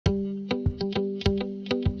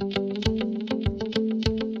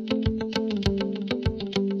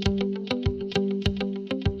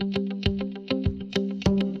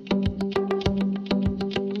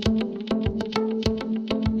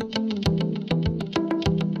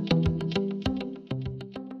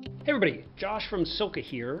everybody, Josh from SILCA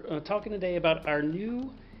here, talking today about our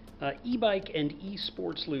new e-bike and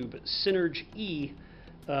e-sports lube, Synerg-E,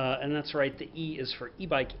 and that's right, the E is for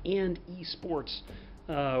e-bike and e-sports.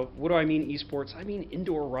 What do I mean e-sports? I mean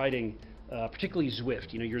indoor riding, particularly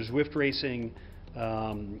Zwift. You know, you're Zwift racing,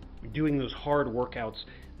 doing those hard workouts.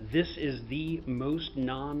 This is the most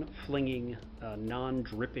non-flinging,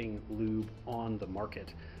 non-dripping lube on the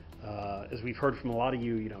market. As we've heard from a lot of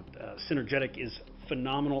you, Synergetic is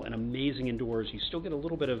phenomenal and amazing indoors. You still get a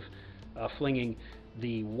little bit of flinging.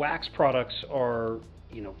 The wax products are,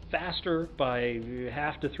 faster by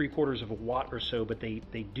 1/2 to 3/4 of a watt or so, but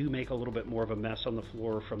they do make a little bit more of a mess on the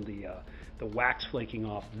floor from the wax flaking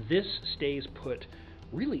off. This stays put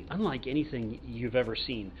really unlike anything you've ever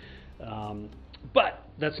seen. But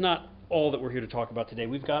that's not all that we're here to talk about today.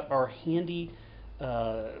 We've got our handy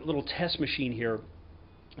little test machine here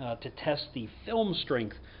to test the film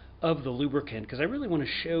strength of the lubricant, because I really want to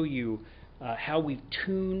show you how we've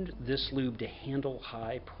tuned this lube to handle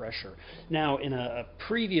high pressure. Now, in a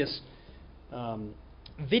previous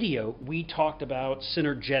video, we talked about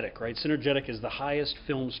Synergetic, right? Synergetic is the highest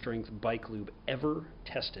film strength bike lube ever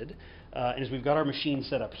tested. And as we've got our machine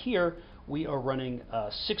set up here, we are running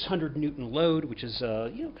a 600 Newton load, which is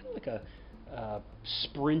kind of like a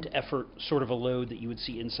sprint effort sort of a load that you would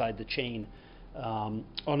see inside the chain. On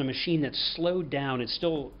a machine that's slowed down, it's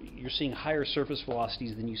still, you're seeing higher surface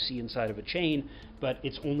velocities than you see inside of a chain, but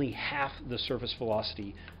it's only half the surface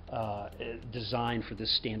velocity designed for this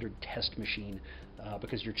standard test machine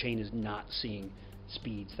because your chain is not seeing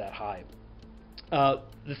speeds that high.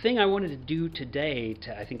 The thing I wanted to do today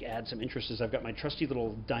to, I think, add some interest is I've got my trusty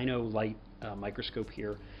little dyno light microscope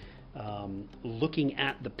here looking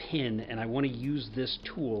at the pin, and I want to use this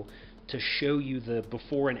tool to show you the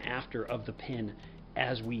before and after of the pin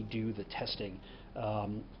as we do the testing.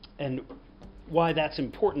 And why that's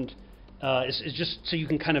important is just so you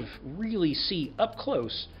can kind of really see up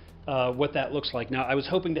close what that looks like. Now, I was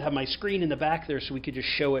hoping to have my screen in the back there so we could just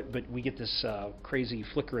show it, but we get this crazy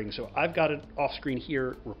flickering. So I've got it off screen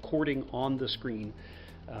here, recording on the screen.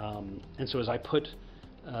 And so as I put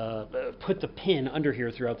the pin under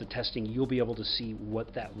here throughout the testing, you'll be able to see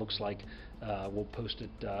what that looks like. We'll post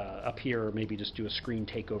it up here, or maybe just do a screen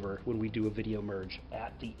takeover when we do a video merge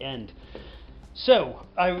at the end. So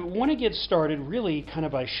I want to get started really kind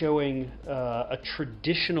of by showing a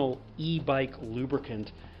traditional e-bike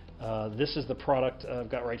lubricant. This is the product I've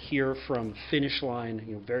got right here from Finish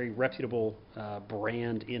Line, very reputable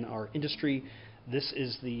brand in our industry. This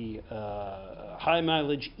is the high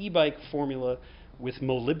mileage e-bike formula with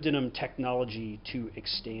molybdenum technology to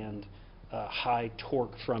extend high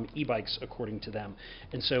torque from e-bikes, according to them.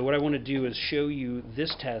 And so what I want to do is show you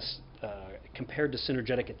this test compared to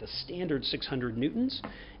Synergetic at the standard 600 newtons,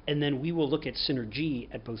 and then we will look at Synerg-E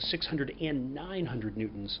at both 600 and 900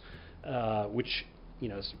 newtons, which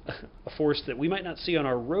is a force that we might not see on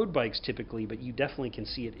our road bikes typically, but you definitely can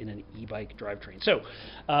see it in an e-bike drivetrain. So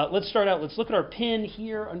let's start out. Let's look at our pin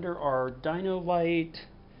here under our dyno light.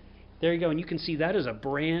 There you go, and you can see that is a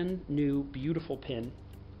brand new, beautiful pin.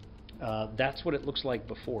 That's what it looks like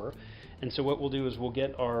before. And so what we'll do is we'll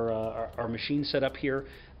get our machine set up here.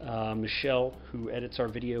 Michelle, who edits our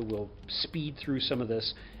video, will speed through some of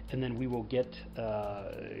this, and then we will get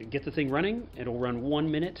the thing running. It'll run 1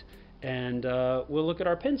 minute, and we'll look at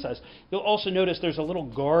our pin size. You'll also notice there's a little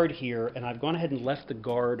guard here, and I've gone ahead and left the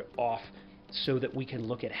guard off so that we can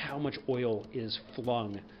look at how much oil is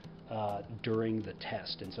flung during the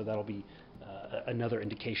test. And so that'll be another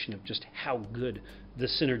indication of just how good the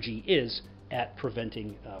Synerg-E is at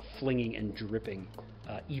preventing flinging and dripping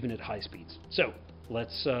even at high speeds. So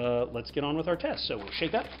let's get on with our test. So we'll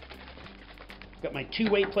shake up. Got my 2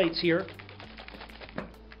 weight plates here.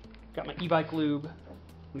 Got my e-bike lube.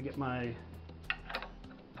 Let me get my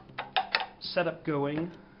setup going.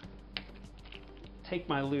 Take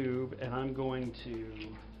my lube, and I'm going to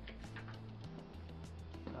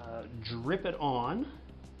drip it on.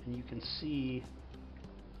 And you can see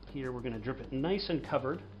here we're going to drip it nice and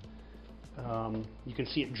covered. You can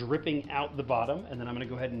see it dripping out the bottom, and then I'm going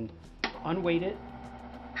to go ahead and unweight it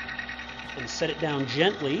and set it down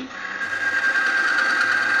gently.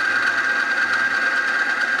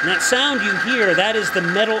 And that sound you hear, that is the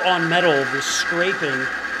metal on metal, the scraping.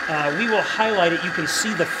 We will highlight it. You can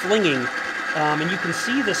see the flinging, and you can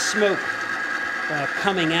see the smoke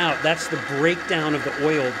coming out. That's the breakdown of the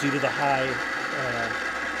oil due to the high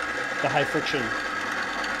friction.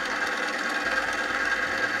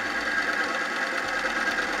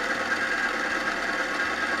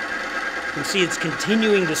 You can see it's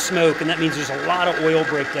continuing to smoke, and that means there's a lot of oil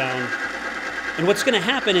breakdown. And what's going to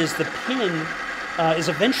happen is the pin is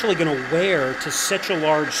eventually going to wear to such a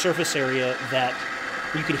large surface area that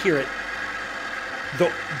you can hear it.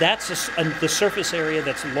 That's the surface area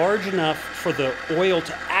that's large enough for the oil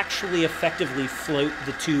to actually effectively float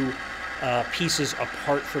the two pieces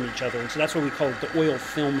apart from each other. And so that's what we call it, the oil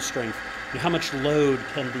film strength. You know, how much load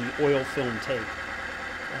can the oil film take?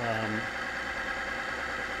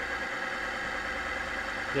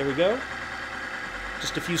 There we go.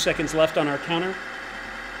 Just a few seconds left on our counter.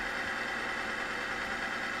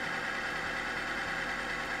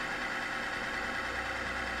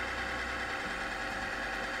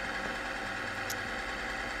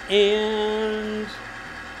 And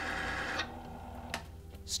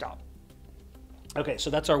stop. Okay, so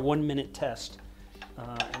that's our 1 minute test.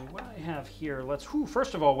 And what I have here,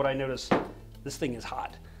 first of all, what I noticed, this thing is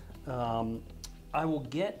hot. I will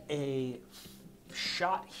get a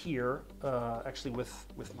shot here, actually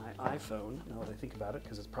with my iPhone, now that I think about it,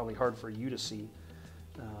 because it's probably hard for you to see.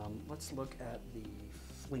 Let's look at the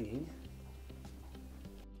flinging.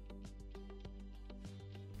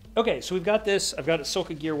 Okay, so we've got this. I've got a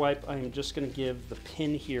SILCA gear wipe. I'm just going to give the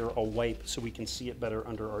pin here a wipe so we can see it better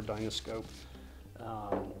under our dynoscope.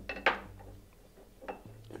 And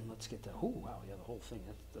let's get that. Oh, wow, yeah, the whole thing.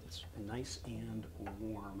 That's nice and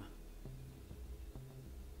warm.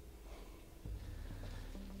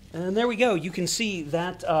 And there we go. You can see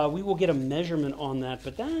that we will get a measurement on that,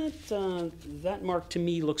 but that mark to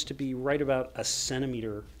me looks to be right about a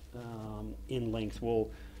centimeter in length.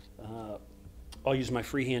 I'll use my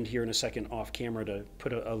freehand here in a second off camera to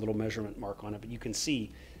put a little measurement mark on it, but you can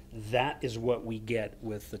see that is what we get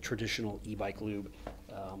with the traditional e-bike lube.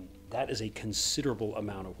 That is a considerable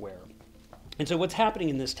amount of wear. And so what's happening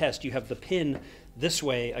in this test, you have the pin this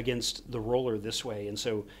way against the roller this way, and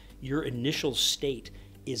so your initial state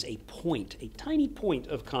is a point, a tiny point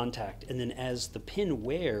of contact, and then as the pin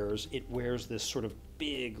wears, it wears this sort of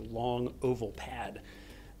big, long oval pad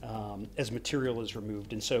as material is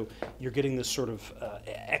removed. And so you're getting this sort of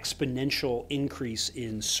exponential increase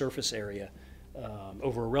in surface area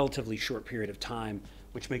over a relatively short period of time,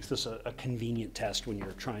 which makes this a convenient test when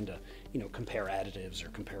you're trying to, compare additives or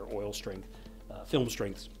compare oil strength, film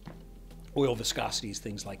strengths, oil viscosities,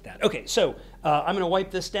 things like that. Okay, so I'm going to wipe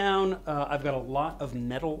this down. I've got a lot of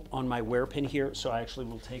metal on my wear pin here, so I actually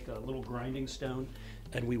will take a little grinding stone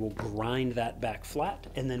and we will grind that back flat,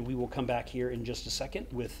 and then we will come back here in just a second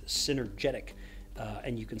with Synergetic,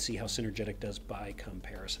 and you can see how Synergetic does by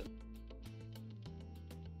comparison.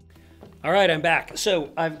 All right, I'm back.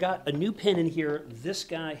 So I've got a new pin in here. This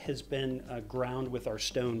guy has been ground with our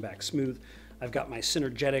stone back smooth. I've got my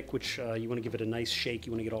Synergetic, which you want to give it a nice shake.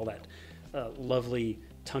 You want to get all that lovely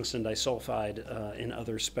tungsten disulfide and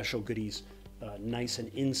other special goodies nice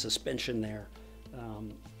and in suspension there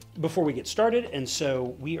before we get started. And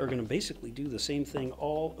so we are going to basically do the same thing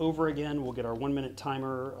all over again. We'll get our 1 minute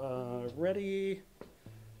timer ready.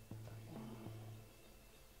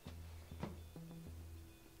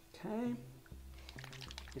 Okay,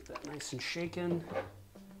 get that nice and shaken.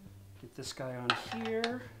 Get this guy on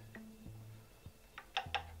here.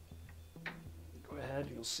 Go ahead,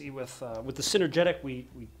 you'll see with the Synergetic, we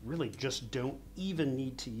really just don't even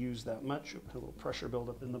need to use that much. A little pressure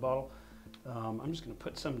buildup in the bottle. I'm just going to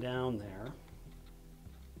put some down there.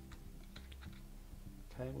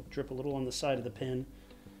 Okay, we'll drip a little on the side of the pin.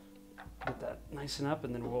 Get that nice and up,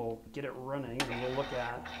 and then we'll get it running, and we'll look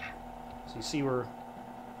at. So you see we're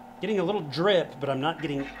getting a little drip, but I'm not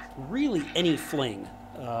getting really any fling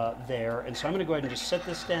there. And so I'm going to go ahead and just set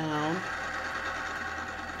this down.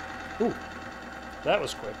 Ooh, that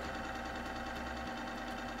was quick.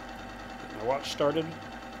 Get my watch started.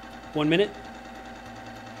 1 minute.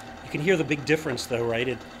 You can hear the big difference though, right?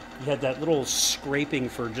 You had that little scraping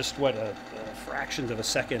for just what, a fraction of a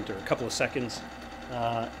second or a couple of seconds.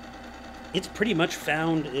 It's pretty much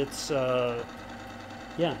found its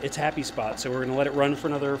happy spot. So we're going to let it run for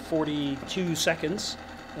another 42 seconds,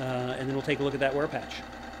 and then we'll take a look at that wear patch.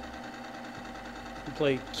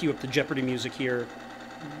 We'll cue up the Jeopardy music here.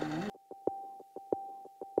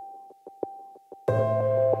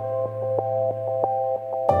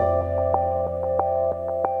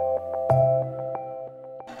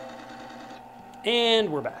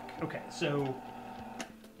 And we're back. Okay, so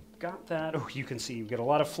got that. Oh, you can see you get a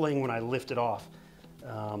lot of fling when I lift it off.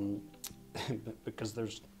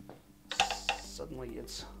 Because suddenly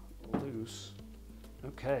it's loose.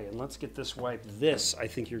 Okay, and let's get this wiped. This, I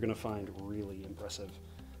think you're going to find really impressive.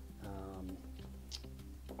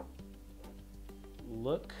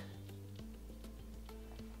 Look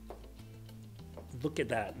at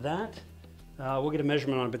that. We'll get a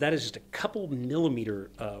measurement on it, but that is just a couple millimeter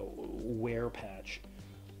wear patch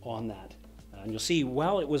on that. And you'll see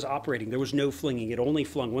while it was operating, there was no flinging. It only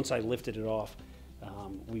flung. Once I lifted it off,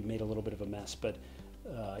 we made a little bit of a mess. But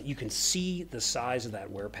you can see the size of that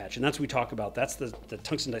wear patch. And that's what we talk about. That's the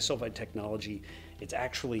tungsten disulfide technology. It's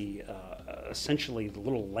actually essentially the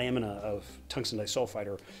little lamina of tungsten disulfide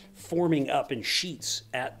are forming up in sheets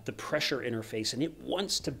at the pressure interface. And it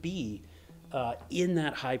wants to be in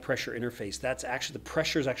that high pressure interface. That's actually, the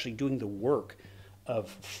pressure is actually doing the work of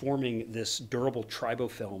forming this durable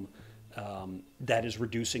tribofilm that is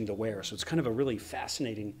reducing the wear. So it's kind of a really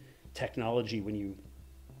fascinating technology when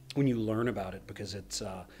you learn about it, because it's you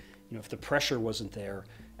know, if the pressure wasn't there,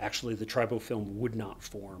 actually the tribofilm would not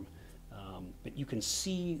form. But you can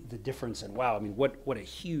see the difference, and wow, I mean, what a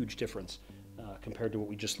huge difference compared to what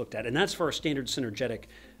we just looked at. And that's for our standard Synergetic,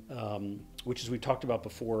 which, as we talked about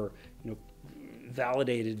before, you know,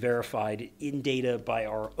 validated, verified in data by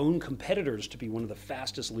our own competitors to be one of the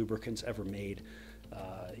fastest lubricants ever made.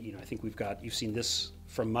 You know, I think you've seen this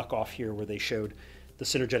from Muck Off here, where they showed the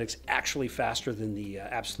Synergetic's actually faster than the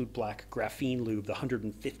Absolute Black graphene lube, the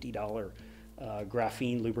 $150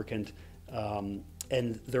 graphene lubricant,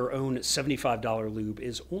 and their own $75 lube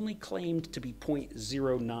is only claimed to be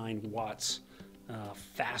 0.09 watts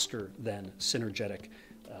faster than Synergetic,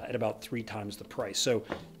 at about 3 times the price. So,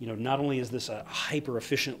 you know, not only is this a hyper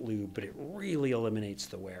efficient lube, but it really eliminates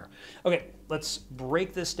the wear. Okay, let's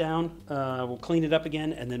break this down. We'll clean it up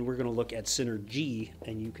again, and then we're going to look at Synerg-E,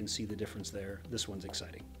 and you can see the difference there. This one's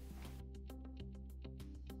exciting.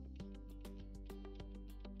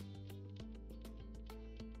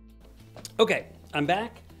 Okay, I'm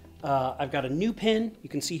back. I've got a new pin. You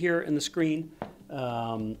can see here in the screen.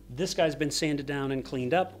 This guy's been sanded down and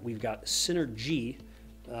cleaned up. We've got Synerg-E,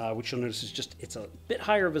 which you'll notice is it's a bit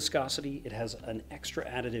higher viscosity. It has an extra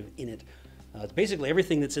additive in it. It's basically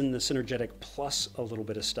everything that's in the Synergetic plus a little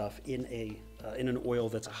bit of stuff in an oil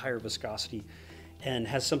that's a higher viscosity, and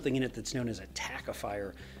has something in it that's known as a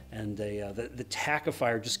tackifier. And the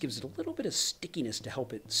tackifier just gives it a little bit of stickiness to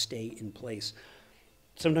help it stay in place.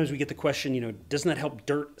 Sometimes we get the question, you know, doesn't that help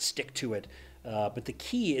dirt stick to it? But the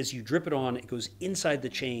key is you drip it on, it goes inside the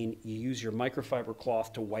chain, you use your microfiber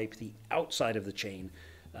cloth to wipe the outside of the chain.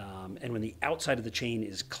 And when the outside of the chain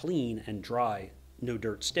is clean and dry, no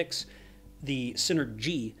dirt sticks. The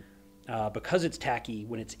Synerg-E, because it's tacky,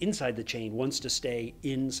 when it's inside the chain, wants to stay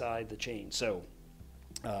inside the chain. So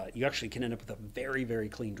you actually can end up with a very, very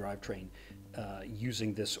clean drivetrain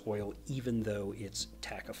using this oil, even though it's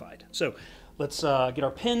tackified. So let's get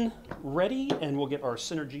our pin ready, and we'll get our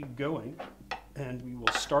Synerg-E going. And we will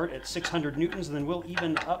start at 600 newtons, and then we'll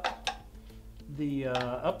even up the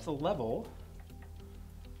level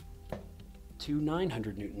to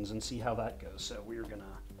 900 newtons and see how that goes. So we're gonna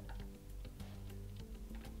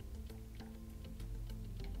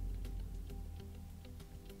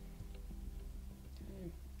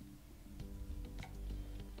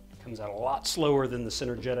comes out a lot slower than the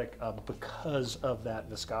Synergetic because of that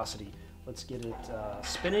viscosity. Let's get it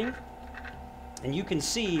spinning, and you can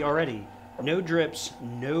see already no drips,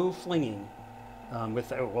 no flinging.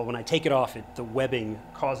 Well, when I take it off, the webbing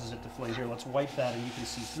causes it to fling. Here, let's wipe that, and you can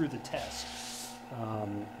see through the test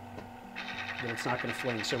that it's not going to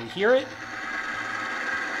fling. So we hear it,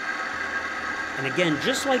 and again,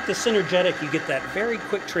 just like the Synergetic, you get that very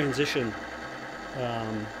quick transition.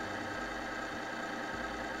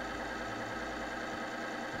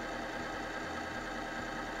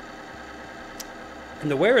 And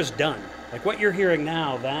the wear is done. Like what you're hearing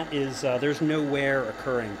now, that is, there's no wear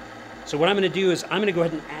occurring. So what I'm going to do is I'm going to go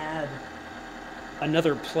ahead and add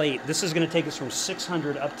another plate. This is going to take us from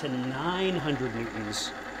 600 up to 900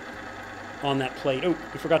 newtons on that plate. Oh,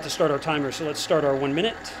 we forgot to start our timer, so let's start our 1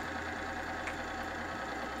 minute.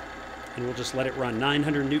 And we'll just let it run.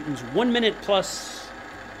 900 newtons, 1 minute plus,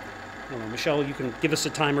 I don't know, Michelle, you can give us a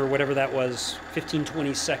timer, whatever that was, 15,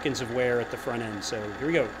 20 seconds of wear at the front end. So here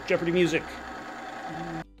we go, Jeopardy music.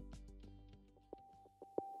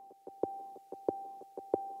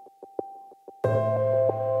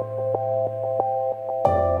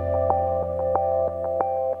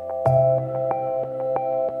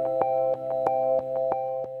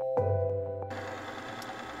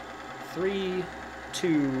 Three,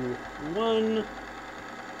 two, one.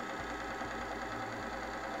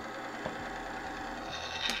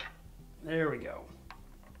 There we go.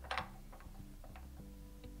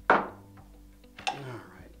 All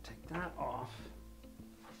right, take that off.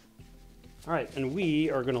 All right, and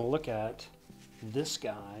we are going to look at this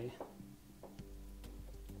guy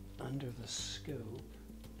under the scope.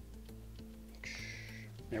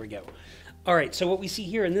 There we go. All right, so what we see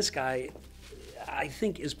here in this guy, I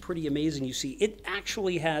think, is pretty amazing. You see, it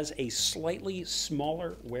actually has a slightly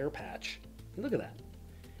smaller wear patch look at that,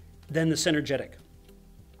 than the Synergetic,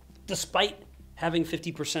 despite having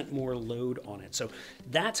 50% more load on it. So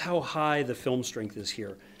that's how high the film strength is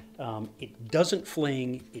here. It doesn't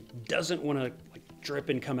fling. It doesn't want to like drip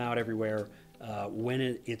and come out everywhere.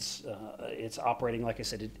 When it's operating, like I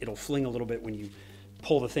said, it'll fling a little bit when you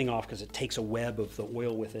pull the thing off because it takes a web of the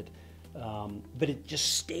oil with it. But it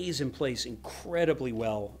just stays in place incredibly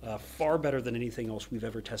well, far better than anything else we've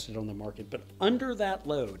ever tested on the market. But under that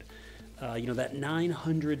load, that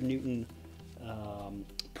 900 Newton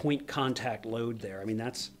point contact load there, I mean,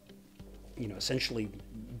 that's, essentially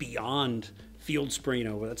beyond field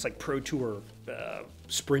sprint, that's like Pro Tour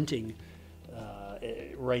sprinting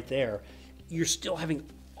right there. You're still having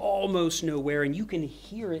almost no wear, and you can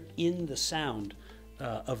hear it in the sound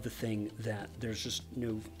of the thing that there's just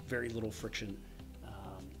very little friction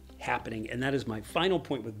happening. And that is my final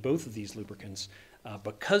point with both of these lubricants.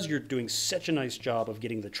 Because you're doing such a nice job of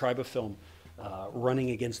getting the tribofilm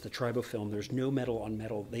running against the tribofilm, there's no metal on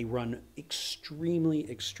metal. They run extremely,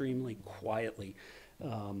 extremely quietly.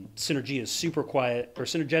 Synerg-E is super quiet, or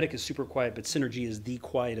Synergetic is super quiet, but Synerg-E is the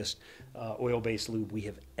quietest oil-based lube we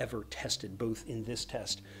have ever tested, both in this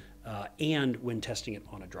test and when testing it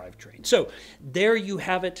on a drivetrain. So there you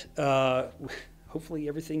have it. Hopefully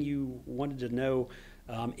everything you wanted to know.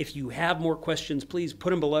 If you have more questions, please put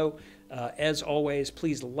them below. As always,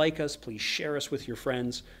 please like us, please share us with your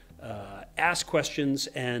friends, ask questions,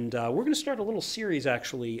 and we're going to start a little series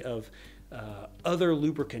actually of other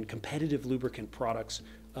competitive lubricant products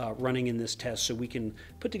running in this test, so we can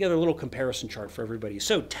put together a little comparison chart for everybody.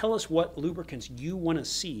 So tell us what lubricants you want to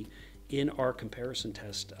see in our comparison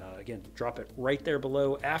test. Again, drop it right there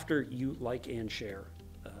below after you like and share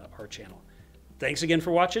our channel. Thanks again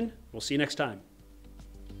for watching. We'll see you next time.